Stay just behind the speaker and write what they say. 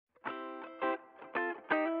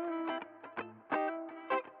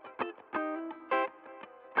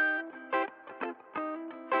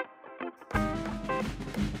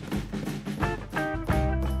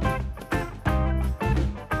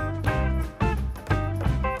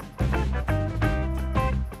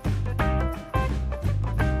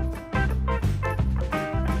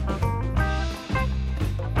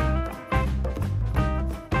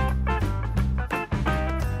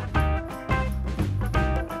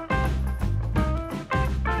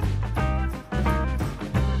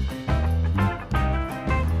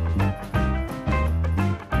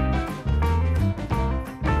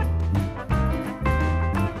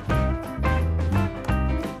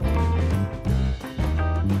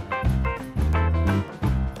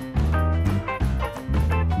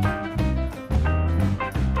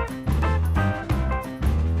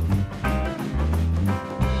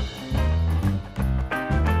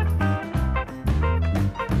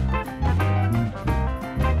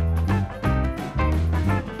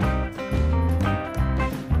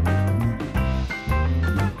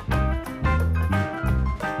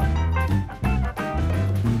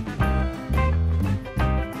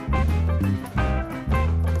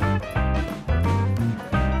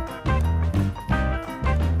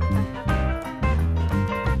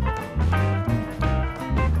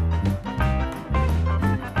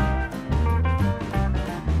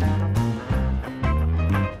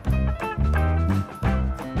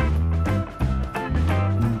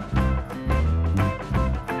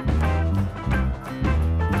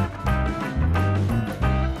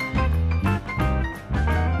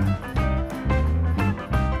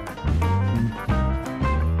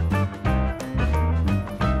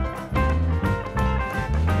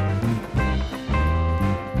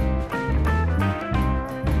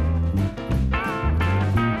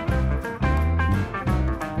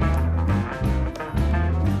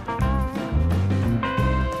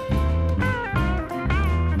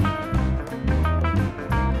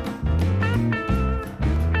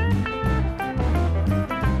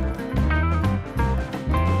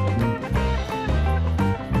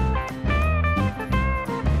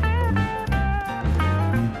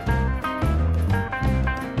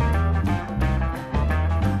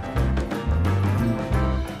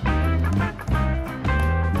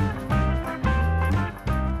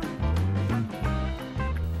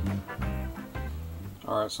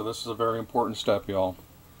Alright, so this is a very important step, y'all.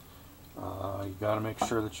 You got to make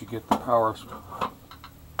sure that you get the power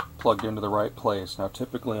plugged into the right place. Now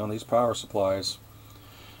typically on these power supplies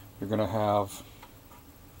you're going to have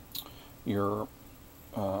your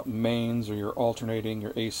mains, or your alternating,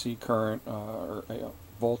 your AC current or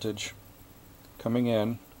voltage coming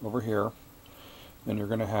in over here. Then you're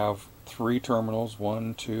going to have 3 terminals,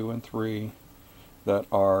 1, 2, and 3, that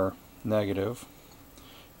are negative.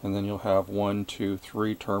 And then you'll have 1, 2,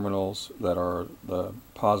 3 terminals that are the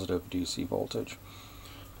positive DC voltage.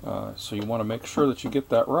 So you want to make sure that you get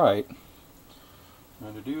that right.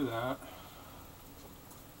 And to do that,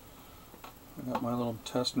 I got my little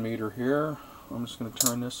test meter here. I'm just going to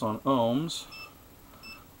turn this on ohms.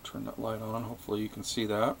 Turn that light on, hopefully you can see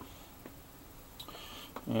that.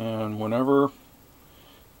 And whenever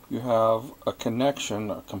you have a connection,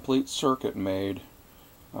 a complete circuit made,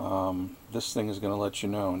 this thing is going to let you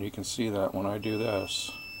know. And you can see that when I do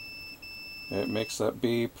this, it makes that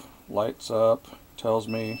beep, lights up, tells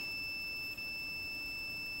me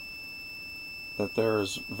that there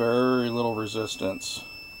is very little resistance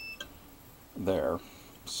there.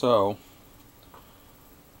 So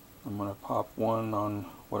I'm going to pop one on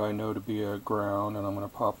what I know to be a ground, and I'm going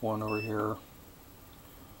to pop one over here.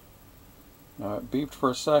 Now it beeped for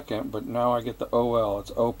a second, but now I get the OL,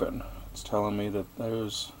 it's open. It's telling me that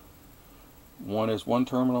those, one is one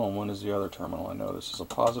terminal and one is the other terminal. I know this is a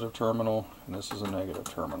positive terminal and this is a negative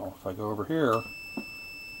terminal. If I go over here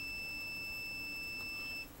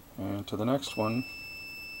and to the next one,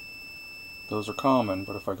 those are common,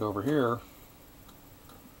 but if I go over here,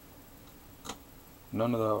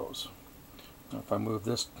 none of those. Now if I move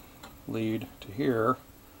this lead to here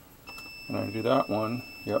and I do that one,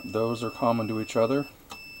 yep, those are common to each other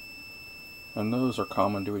and those are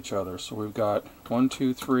common to each other. So we've got 1,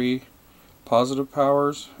 2, 3 positive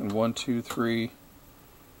powers and 1, 2, 3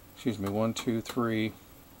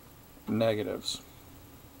 negatives.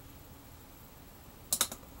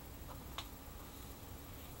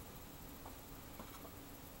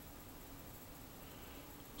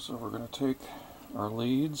 So we're going to take our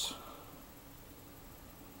leads.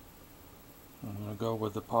 I'm going to go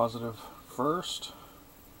with the positive first.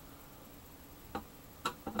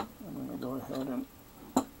 I'm going to go ahead and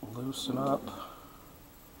loosen up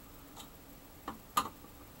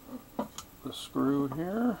the screw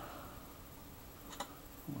here.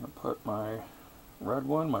 I'm going to put my red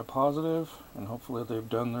one, my positive, and hopefully they've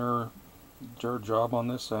done their job on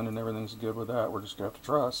this end and everything's good with that. We're just going to have to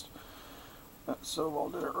trust that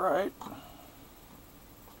Sovol did it right.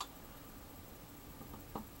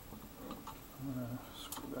 I'm going to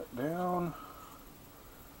screw that down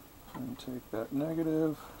and take that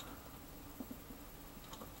negative.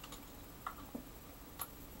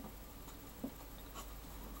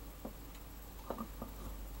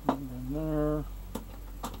 And in there.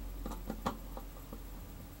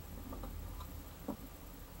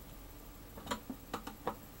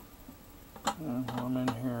 And while I'm in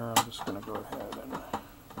here, I'm just going to go ahead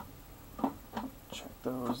and check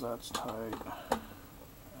those. That's tight.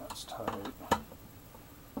 That's tight.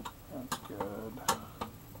 That's good.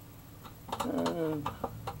 Good.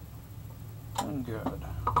 And good.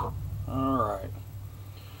 Alright.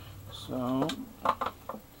 So,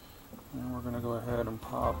 now we're going to go ahead and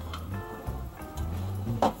pop